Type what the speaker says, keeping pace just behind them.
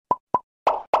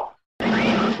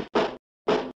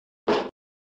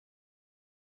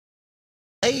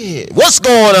Hey, what's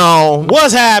going on?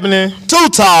 What's happening? Too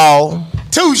tall.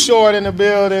 Too short in the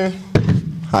building.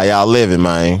 How y'all living,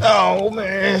 man? Oh,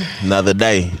 man. Another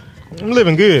day. I'm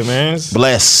living good, man.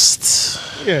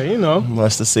 Blessed. Yeah, you know.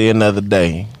 Blessed to see another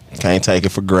day. Can't take it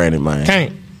for granted, man.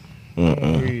 Can't.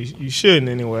 You shouldn't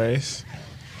anyways.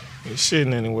 You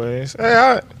shouldn't anyways.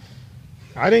 Hey,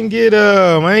 I didn't get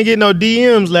I ain't get no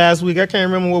DMs last week. I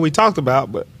can't remember what we talked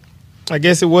about, but I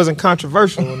guess it wasn't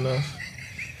controversial enough.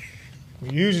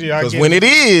 Usually I Because get, when it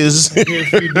is. I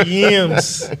get a few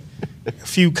DMs, a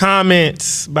few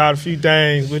comments about a few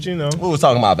things, but you know. We was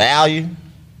talking about value.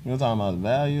 You were talking about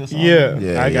value or something?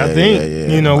 Yeah, I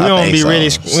think, you know, we don't be really,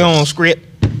 we don't script.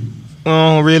 We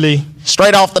don't really.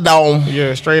 Straight off the dome.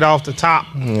 Yeah, straight off the top.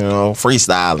 You know,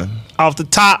 freestyling. Off the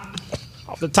top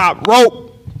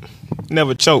rope.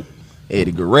 Never choke.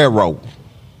 Eddie Guerrero.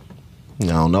 I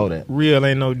don't know that. Real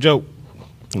ain't no joke.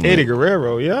 Eddie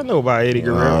Guerrero, yeah, I know about Eddie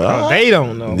Guerrero. They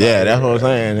don't know. Yeah, that's what I'm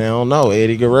saying. They don't know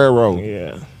Eddie Guerrero.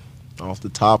 Yeah. Off the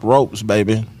top ropes,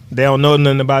 baby. They don't know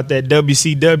nothing about that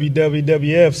WCW,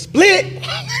 WWF split.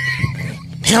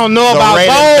 They don't know about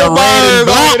Goldberg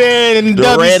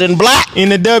the red and black. In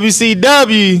the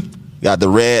WCW. Got the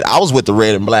red. I was with the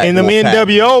red and black. And them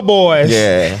NWO boys.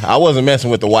 Yeah, I wasn't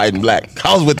messing with the white and black.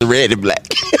 I was with the red and black.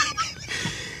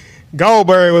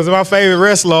 Goldberg was my favorite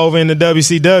wrestler over in the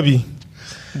WCW.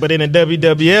 But in the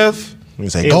WWF,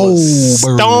 it was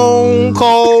Stone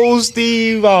Cold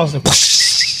Steve Austin.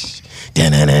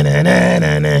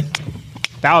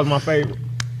 That was my favorite.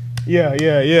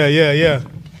 Yeah.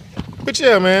 But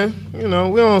yeah, man, you know,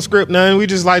 we don't script nothing. We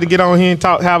just like to get on here and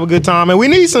talk, have a good time. And we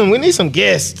need some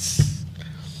guests.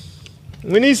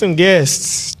 We need some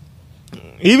guests.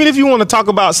 Even if you want to talk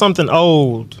about something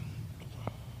old,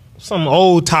 some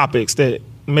old topics that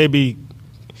maybe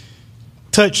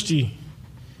touched you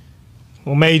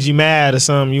or made you mad or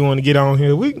something, you want to get on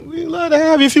here, we love to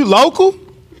have you. If you local,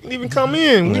 you can even come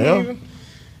in. We can even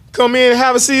come in and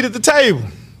have a seat at the table.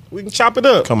 We can chop it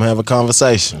up. Come have a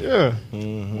conversation. Yeah.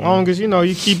 As long as, you know,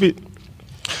 you keep it,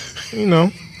 you know.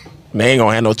 They ain't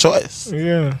gonna have no choice.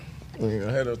 Yeah. We ain't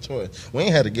gonna have no choice. We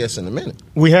ain't had a guest in a minute.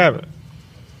 We haven't.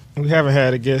 We haven't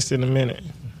had a guest in a minute.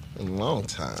 In a long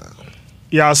time.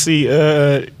 Y'all see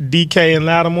DK and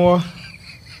Lattimore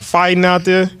fighting out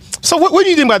there? So what do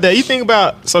you think about that? You think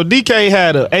about, so DK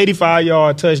had an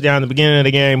 85-yard touchdown at the beginning of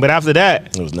the game, but after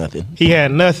that, it was nothing. He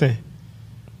had nothing.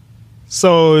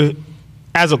 So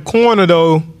as a corner,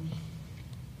 though,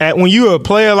 when you're a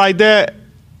player like that,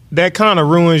 that kind of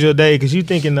ruins your day because you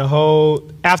thinking the whole,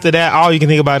 after that, all you can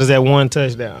think about is that one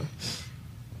touchdown.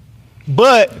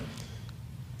 But,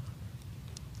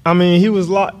 I mean, was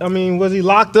he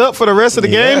locked up for the rest of the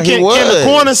game? Can the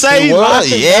corner say he's locked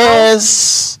up?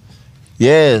 Yes.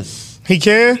 Yes. He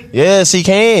can? Yes, he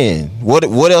can. What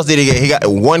else did he get? He got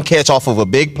one catch off of a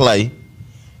big play.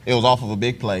 It was off of a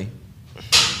big play.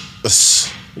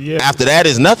 Yeah. After that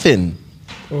is nothing.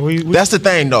 Well, that's the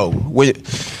thing, though. When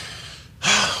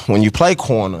you play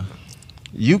corner,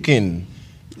 you can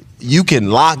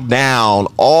lock down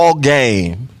all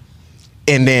game,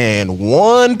 and then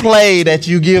one play that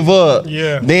you give up,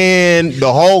 then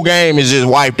the whole game is just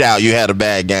wiped out. You had a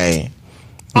bad game.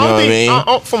 You know what I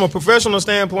mean? From a professional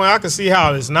standpoint, I can see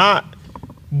how it's not.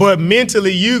 But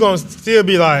mentally, you going to still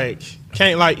be like,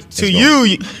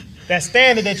 that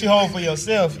standard that you hold for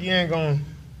yourself, you ain't going to.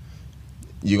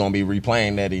 You're going to be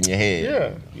replaying that in your head.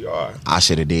 Yeah, you are. I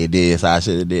should have did this. I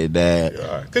should have did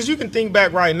that. Because you can think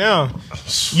back right now.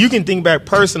 You can think back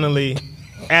personally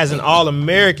as an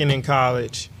All-American in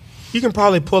college. You can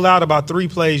probably pull out about 3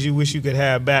 plays you wish you could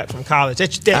have back from college.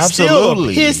 That still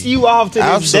piss you off to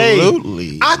this day.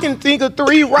 Absolutely. I can think of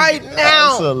 3 right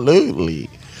now. Absolutely.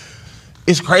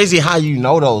 It's crazy how you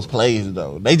know those plays,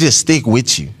 though. They just stick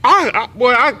with you.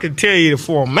 I could tell you the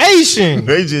formation.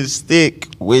 They just stick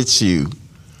with you.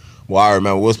 Well, I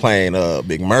remember we was playing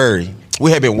Big Murray.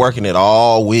 We had been working it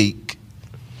all week.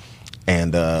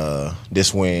 And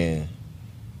this when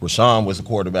Rashawn was the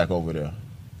quarterback over there.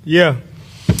 Yeah.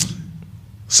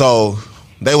 So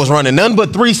they was running nothing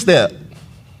but 3-step.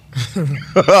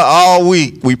 All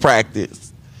week we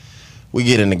practiced. We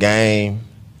get in the game.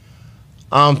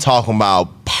 I'm talking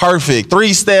about perfect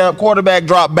 3-step, quarterback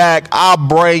drop back, I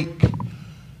break.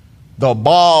 The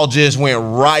ball just went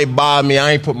right by me.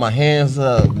 I ain't put my hands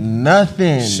up.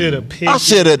 Nothing. That should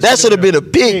have been a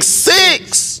pick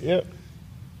 6. Yep.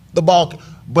 The ball,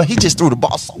 but he just threw the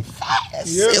ball so fast.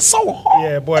 Yep. It's so hard.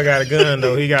 Yeah, boy got a gun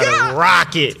though. He got a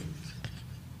rocket.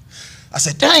 I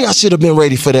said, dang, I should have been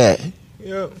ready for that.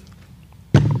 Yep.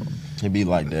 It'd be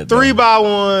like that.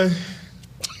 3-by-1.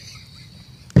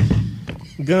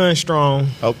 Gun strong.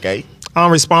 Okay.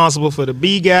 I'm responsible for the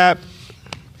B gap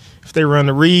if they run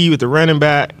the read with the running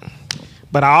back.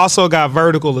 But I also got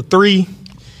vertical of 3.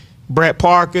 Brett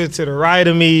Parker to the right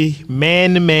of me,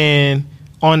 man-to-man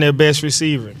on their best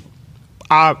receiver.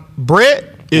 Brett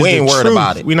is We ain't the worried truth.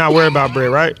 about it. We're not worried about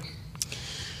Brett, right?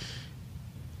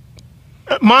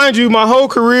 Mind you, my whole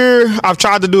career, I've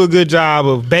tried to do a good job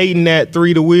of baiting that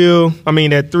 3 to wheel. I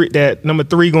mean, that number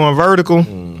 3 going vertical,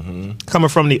 coming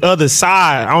from the other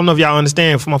side. I don't know if y'all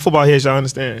understand. For my football heads, y'all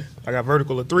understand. I got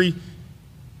vertical of 3,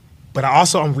 but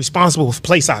I'm responsible for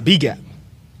play side B gap.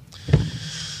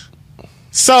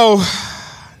 So,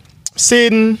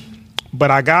 sitting, but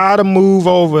I gotta move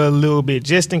over a little bit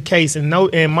just in case. And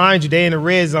mind you, they in the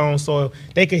red zone, so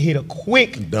they could hit a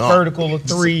quick vertical of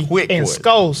 3 and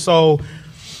score. So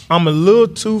I'm a little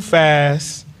too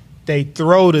fast. They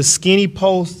throw the skinny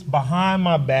post behind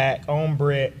my back on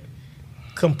Brett.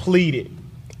 Completed.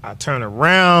 I turn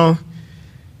around.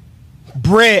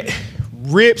 Brett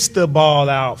rips the ball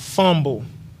out, fumble.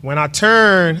 When I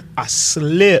turn, I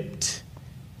slipped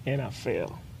and I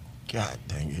fell. God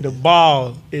dang it. The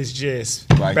ball is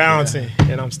just Right bouncing,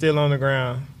 and I'm still on the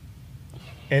ground.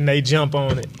 And they jump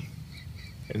on it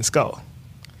and score.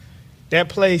 That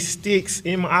play sticks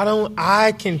in my,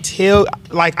 I can tell,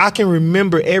 like I can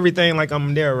remember everything like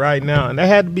I'm there right now. And that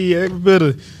had to be every bit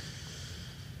of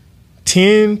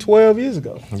 10, 12 years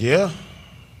ago. Yeah.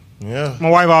 Yeah. My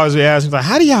wife always would ask me, like,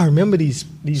 how do y'all remember these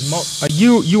moments? Like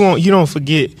you don't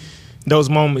forget those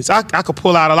moments. I could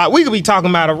pull out a lot. We could be talking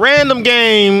about a random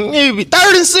game. It would be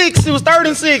 3rd and 6. It was 3rd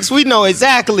and 6. We know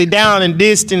exactly down and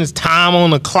distance, time on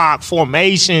the clock,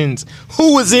 formations,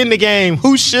 who was in the game,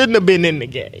 who shouldn't have been in the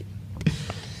game.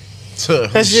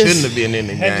 Shouldn't have been in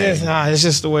the game. It's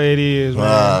just the way it is,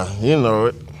 man. You know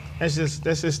it. That's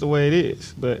just the way it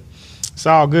is. But it's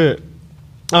all good.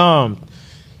 I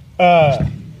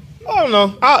don't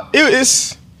know.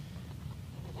 It's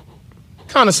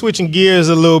kind of switching gears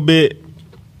a little bit.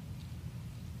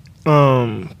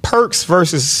 Perks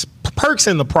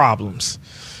and the problems.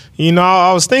 You know,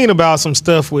 I was thinking about some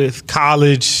stuff with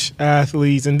college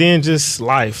athletes and then just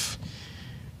life.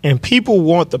 And people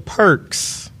want the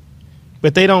perks,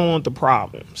 but they don't want the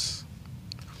problems.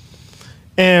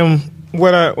 And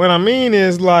what I mean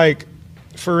is, like,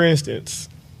 for instance,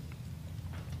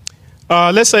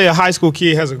 let's say a high school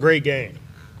kid has a great game.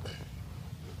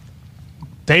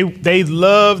 They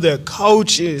love the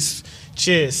coaches,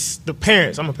 just the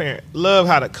parents. I'm a parent. Love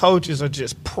how the coaches are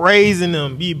just praising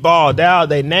them, be balled out.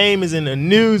 Their name is in the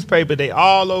newspaper. They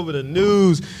all over the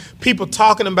news. People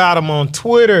talking about them on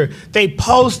Twitter. They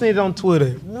posting it on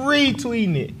Twitter,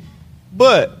 retweeting it.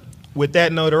 But with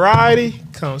that notoriety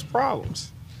comes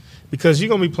problems, because you're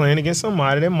going to be playing against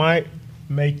somebody that might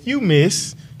make you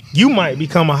miss. You might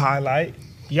become a highlight.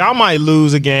 Y'all might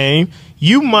lose a game.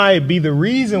 You might be the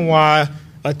reason why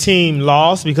a team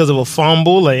lost because of a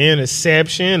fumble, an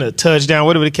interception, a touchdown,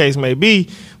 whatever the case may be.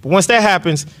 But once that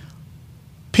happens,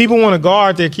 people want to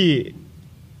guard their kid.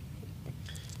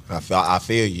 I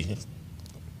feel you.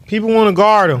 People want to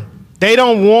guard them. They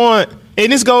don't want,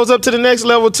 and this goes up to the next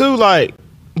level too, like,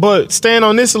 but stand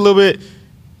on this a little bit.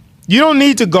 You don't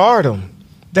need to guard them.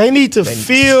 They need to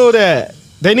feel that.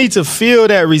 They need to feel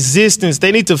that resistance.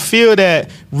 They need to feel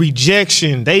that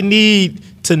rejection. They need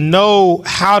to know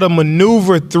how to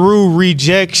maneuver through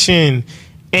rejection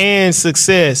and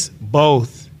success,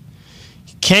 both.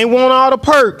 You can't want all the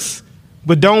perks,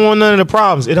 but don't want none of the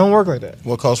problems. It don't work like that.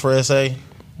 What Coach Fred say?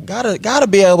 Gotta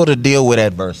be able to deal with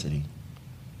adversity.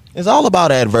 It's all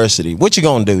about adversity. What you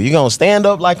gonna do? You gonna stand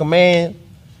up like a man,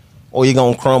 or you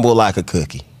gonna crumble like a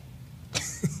cookie?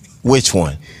 Which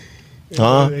one?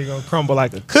 Huh? They're going to crumble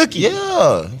like a cookie.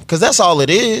 Yeah, because that's all it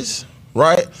is,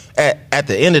 right? At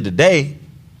the end of the day,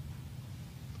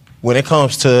 when it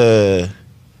comes to,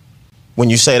 when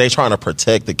you say they trying to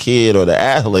protect the kid or the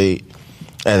athlete,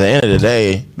 at the end of the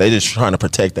day, they just trying to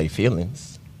protect their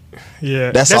feelings.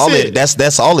 Yeah. That's all it.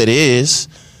 That's all it is.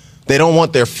 They don't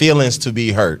want their feelings to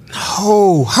be hurt.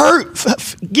 Oh, hurt.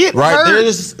 Get right.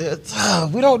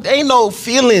 hurt. Ain't no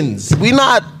feelings. We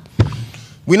not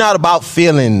about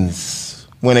feelings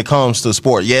when it comes to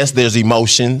sport. Yes, there's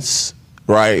emotions,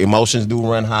 right? Emotions do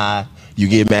run high. You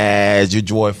get mad, you're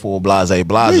joyful, blase. Yeah,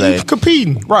 you're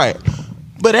competing. Right.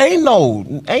 But ain't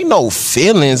no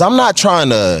feelings. I'm not trying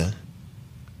to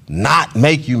not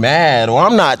make you mad, or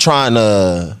I'm not trying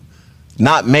to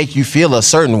not make you feel a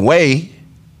certain way.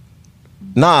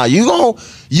 Nah, you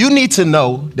need to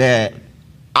know that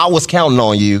I was counting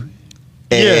on you.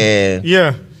 And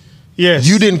yeah. Yes.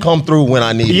 You didn't come through when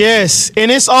I needed. Yes,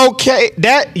 and it's okay.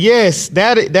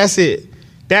 That's it.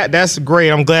 That's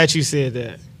great. I'm glad you said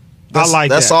that. I like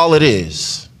that. That's all it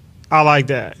is. I like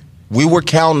that. We were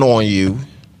counting on you.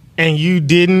 And you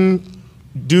didn't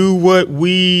do what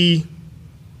we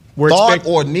were Thought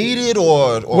or needed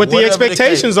or what the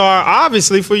expectations are,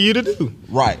 obviously, for you to do.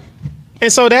 Right.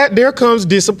 And so that there comes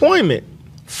disappointment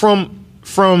from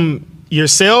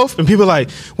yourself, and people are like,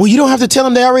 well, you don't have to tell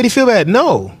them they already feel bad.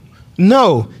 No,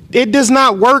 it does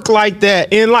not work like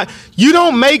that. In life, you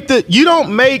don't make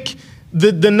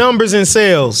the numbers in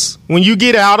sales when you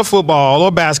get out of football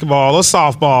or basketball or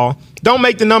softball. Don't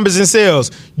make the numbers in sales.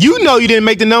 You know you didn't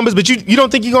make the numbers, but you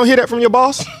don't think you're gonna hear that from your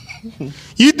boss?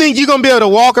 You think you're gonna be able to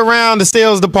walk around the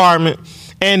sales department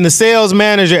and the sales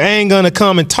manager ain't gonna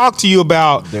come and talk to you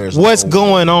about what's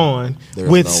going on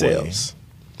with sales?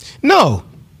 No.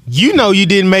 You know you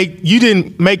didn't make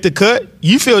the cut.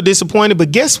 You feel disappointed, but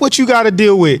guess what you got to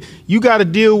deal with? You got to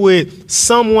deal with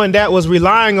someone that was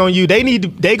relying on you.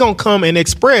 They gonna come and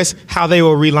express how they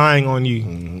were relying on you.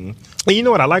 Mm-hmm. And you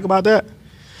know what I like about that?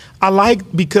 I like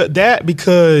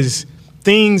because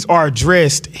things are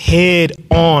addressed head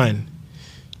on.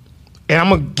 And I'm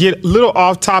gonna get a little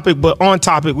off topic, but on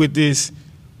topic with this.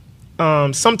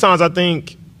 Sometimes I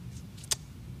think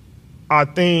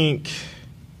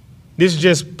this is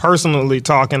just personally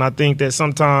talking. I think that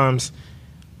sometimes,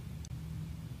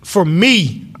 for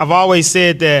me, I've always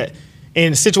said that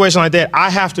in a situation like that,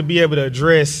 I have to be able to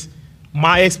address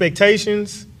my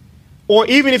expectations, or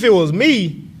even if it was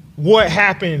me, what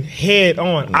happened head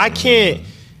on. I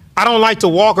don't like to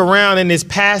walk around in this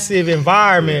passive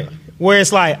environment where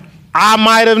it's like, I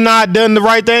might have not done the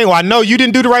right thing, or I know you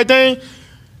didn't do the right thing,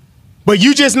 but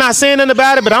you just not saying nothing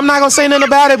about it, but I'm not going to say nothing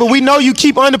about it, but we know you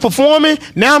keep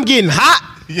underperforming. Now I'm getting hot.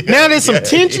 Now there's some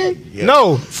tension. Yeah.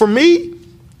 No, for me,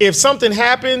 if something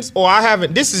happens or I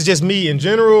haven't, this is just me in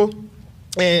general,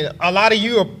 and a lot of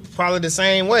you are probably the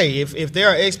same way. If there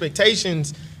are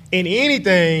expectations in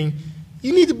anything,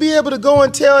 you need to be able to go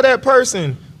and tell that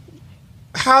person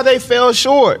how they fell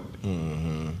short.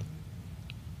 Mm-hmm.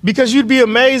 Because you'd be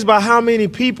amazed by how many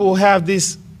people have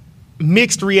this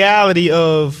mixed reality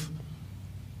of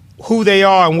who they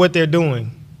are and what they're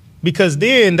doing, because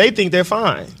then they think they're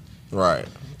fine. Right.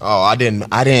 Oh, I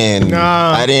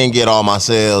didn't get all my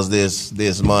sales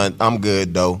this month. I'm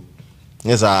good though.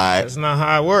 It's all right. That's not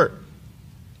how it works.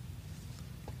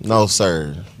 No,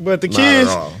 sir. But the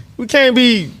kids, we can't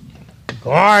be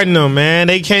guarding them, man.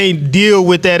 They can't deal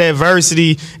with that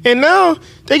adversity, and now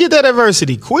they get that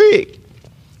adversity quick.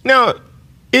 Now,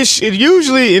 it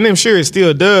usually, and I'm sure it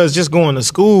still does, just going to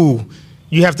school,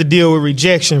 you have to deal with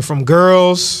rejection from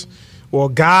girls or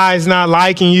guys not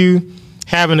liking you,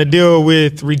 having to deal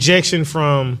with rejection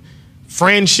from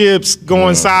friendships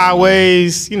going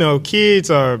sideways. You know, kids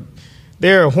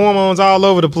there are hormones all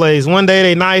over the place. One day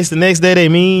they nice, the next day they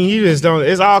mean. You just don't,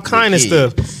 it's all kind of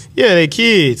stuff. Yeah, they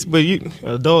kids, but you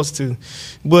adults too.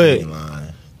 But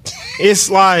it's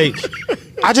like,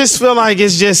 I just feel like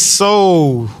it's just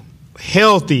so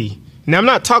healthy. Now, I'm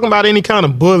not talking about any kind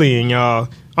of bullying, y'all.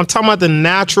 I'm talking about the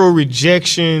natural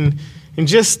rejection and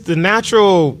just the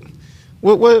natural,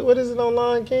 what is it on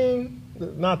Lion King?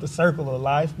 Not the circle of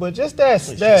life, but just that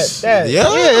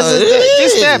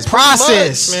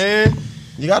process, much, man.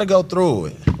 You got to go through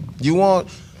it.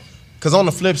 Because on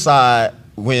the flip side,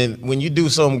 when you do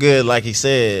something good, like he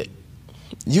said,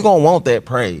 you're going to want that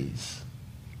praise.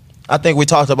 I think we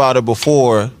talked about it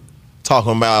before,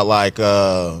 talking about like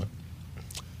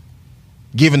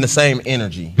giving the same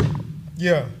energy.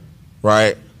 Yeah.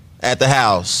 Right? At the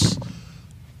house.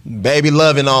 Baby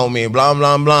loving on me, blah,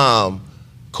 blah, blah.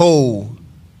 Cool.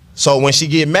 So when she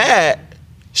get mad,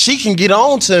 she can get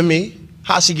on to me.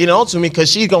 How she get on to me?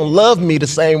 Because she's going to love me the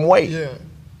same way. Yeah.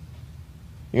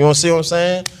 You want to see what I'm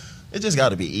saying? It just got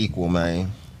to be equal,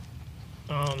 man.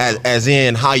 As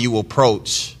in how you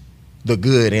approach the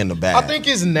good and the bad. I think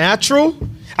it's natural.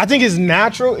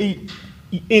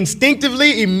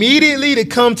 Instinctively, immediately to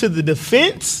come to the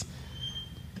defense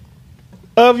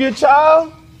of your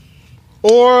child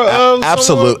or of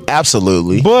someone.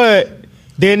 Absolutely. But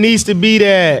there needs to be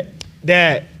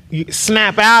that you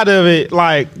snap out of it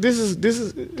like this is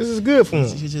good for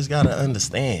them. You just gotta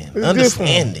understand.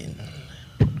 Understanding.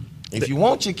 If you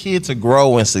want your kid to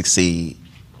grow and succeed,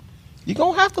 you're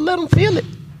gonna have to let them feel it.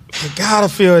 You gotta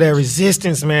feel that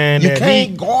resistance, man. You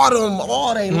can't guard them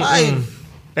all their life.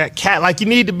 Like you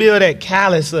need to build that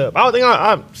callus up. I think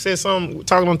I said something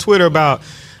talking on Twitter about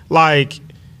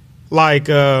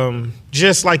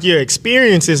just like your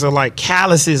experiences are like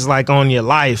calluses like on your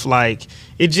life. Like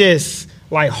it just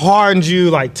like hardens you,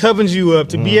 like toughens you up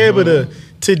to be able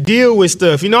to deal with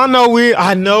stuff. You know,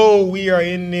 I know we are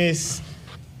in this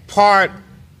part,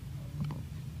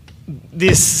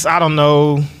 this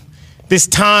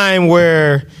time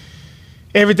where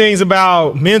everything's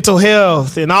about mental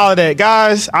health and all of that.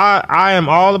 Guys, I am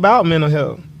all about mental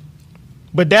health.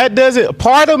 But that doesn't,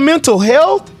 part of mental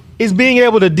health is being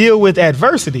able to deal with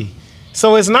adversity.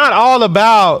 So it's not all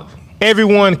about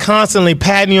everyone constantly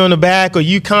patting you on the back, or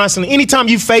you constantly, anytime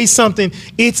you face something,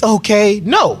 it's okay.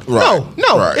 No,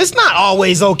 it's not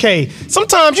always okay.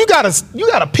 Sometimes you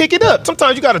gotta pick it up.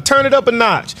 Sometimes you gotta turn it up a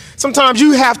notch. Sometimes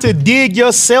you have to dig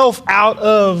yourself out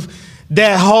of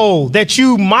that hole that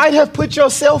you might have put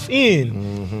yourself in.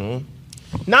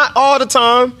 Mm-hmm. Not all the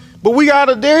time, but we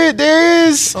gotta. There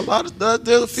is a lot of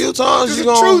there's a few times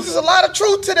there's a lot of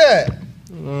truth to that.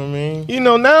 You know what I mean? You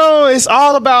know, now it's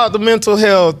all about the mental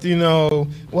health, you know.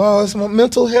 Well, it's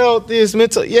mental health is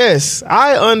mental. Yes,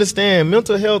 I understand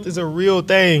mental health is a real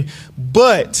thing,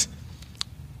 but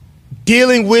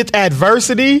dealing with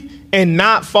adversity and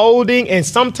not folding, and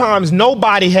sometimes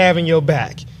nobody having your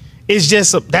back, it's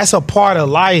just that's a part of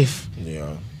life.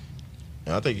 Yeah.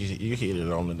 I think you hit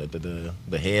it on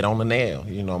the head on the nail.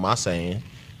 You know my saying.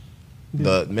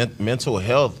 The mental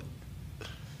health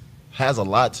has a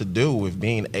lot to do with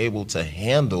being able to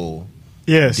handle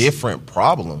different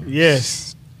problems.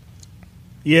 Yes.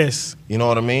 You know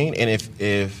what I mean? And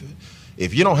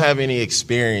if you don't have any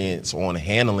experience on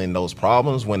handling those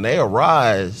problems, when they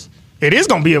arise, it is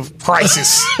gonna be a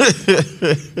crisis.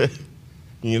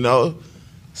 You know,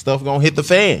 stuff gonna hit the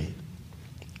fan.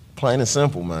 Plain and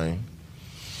simple, man.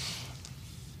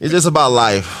 It's just about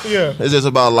life. Yeah. It's just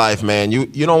about life, man. You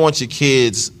don't want your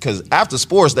kids, because after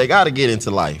sports, they got to get into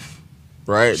life,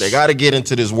 right? They got to get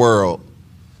into this world.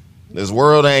 This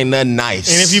world ain't nothing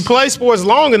nice. And if you play sports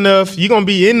long enough, you're going to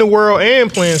be in the world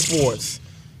and playing sports.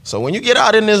 So when you get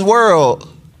out in this world,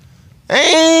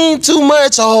 ain't too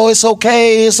much, oh, it's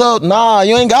okay, it's up. Nah,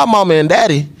 you ain't got mama and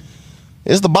daddy.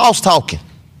 It's the boss talking.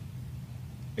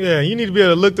 Yeah, you need to be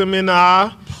able to look them in the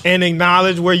eye and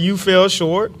acknowledge where you fell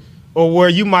short, or where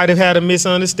you might have had a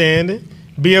misunderstanding,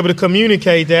 be able to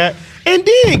communicate that. And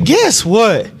then guess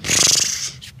what?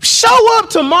 Show up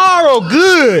tomorrow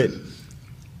good.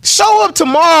 Show up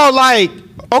tomorrow like,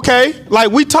 okay,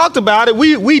 like we talked about it.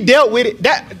 We dealt with it.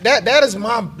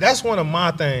 That's one of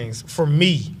my things for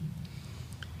me.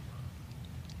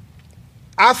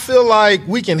 I feel like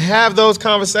we can have those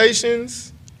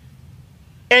conversations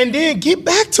and then get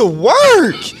back to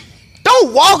work.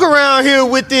 Don't walk around here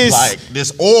with this like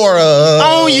this aura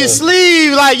on your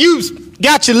sleeve, like you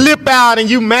got your lip out and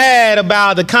you mad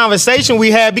about the conversation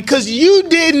we had because you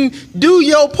didn't do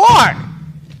your part.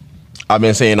 I've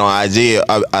been seeing on IG,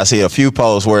 I see a few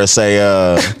posts where it say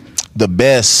the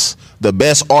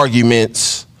best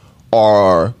arguments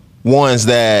are ones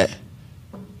that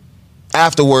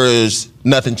afterwards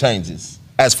nothing changes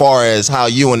as far as how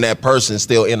you and that person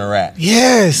still interact.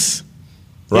 Yes.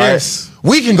 Right? Yes.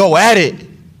 We can go at it.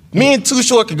 Me and Too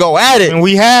Short can go at it. And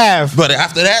we have. But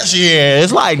after that shit,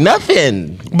 it's like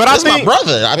nothing. But I think, my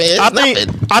brother. I mean, it's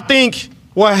nothing. I think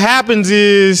what happens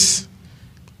is,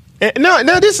 now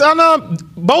this, I know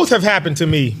both have happened to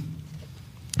me.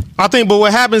 I think, but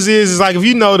what happens is like if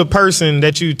you know the person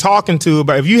that you're talking to,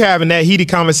 about if you having that heated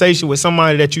conversation with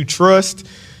somebody that you trust,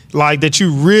 like that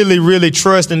you really, really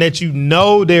trust and that you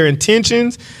know their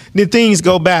intentions, then things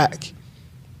go back.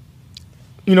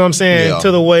 You know what I'm saying? Yeah.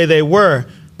 To the way they were.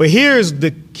 But here's the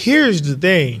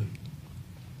thing.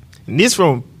 And this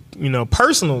from,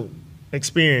 personal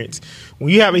experience.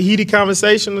 When you have a heated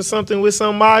conversation or something with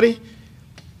somebody,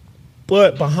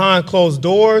 but behind closed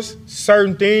doors,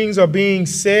 certain things are being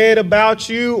said about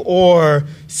you or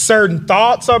certain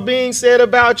thoughts are being said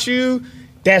about you,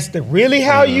 that's really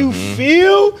how you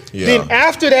feel, then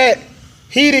after that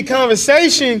heated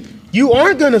conversation, you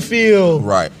aren't going to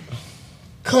feel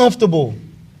comfortable.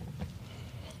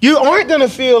 You aren't going to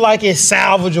feel like it's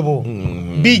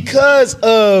salvageable because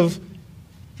of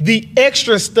the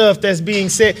extra stuff that's being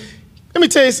said. Let me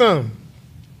tell you something.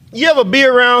 You ever be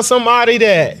around somebody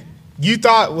that you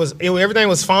thought everything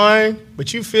was fine,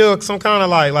 but you feel some kind of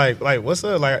like what's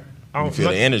up? Like, I don't feel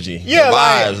the energy, yeah,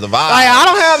 the vibes. Like, I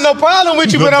don't have no problem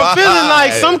with you, but I'm feeling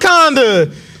like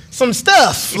some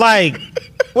stuff. Like,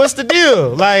 what's the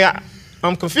deal? Like,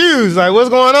 I'm confused. Like, what's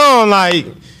going on? Like,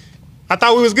 I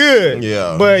thought we was good.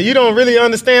 Yeah. But you don't really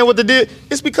understand what the deal.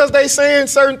 It's because they saying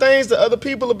certain things to other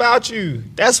people about you.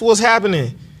 That's what's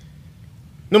happening.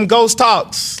 Them ghost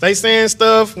talks. They saying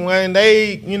stuff when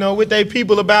they, with their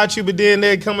people about you, but then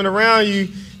they're coming around you.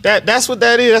 That's what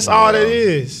that is. That's all that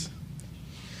is.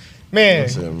 Man,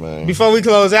 that's it, man, before we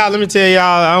close out, let me tell y'all,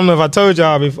 I don't know if I told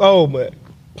y'all before, but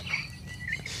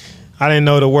I didn't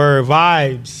know the word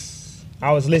vibes.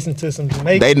 I was listening to some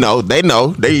Jamaican. They know.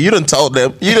 You done told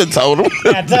them.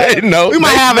 They know. We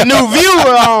might have a new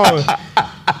viewer on.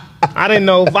 I didn't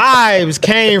know vibes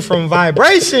came from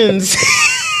vibrations.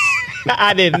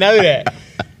 I didn't know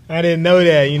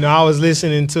that. You know, I was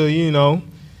listening to, you know,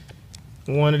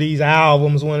 one of these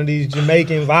albums, one of these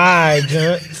Jamaican vibe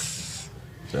joints.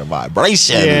 The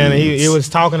vibration. Yeah, and he was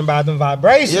talking about them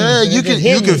vibrations. Yeah, you can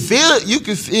feel it. You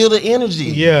can feel the energy.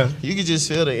 Yeah. You can just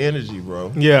feel the energy,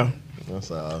 bro. Yeah.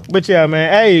 That's all. But yeah,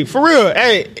 man, hey, for real,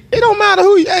 hey, it don't matter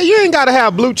who, hey, you ain't gotta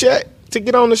have blue check to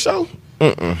get on the show.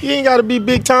 You ain't gotta be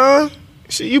big time.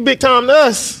 Shit, you big time to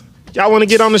us. Y'all wanna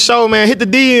get on the show, man, hit the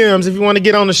DMs if you wanna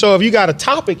get on the show. If you got a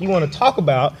topic you wanna talk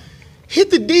about,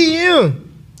 hit the DM.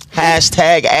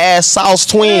 Hashtag Ass Sauce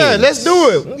Twins. Yeah, let's do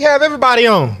it. We have everybody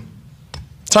on.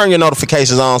 Turn your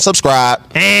notifications on. Subscribe.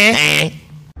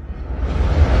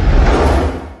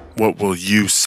 What will you say?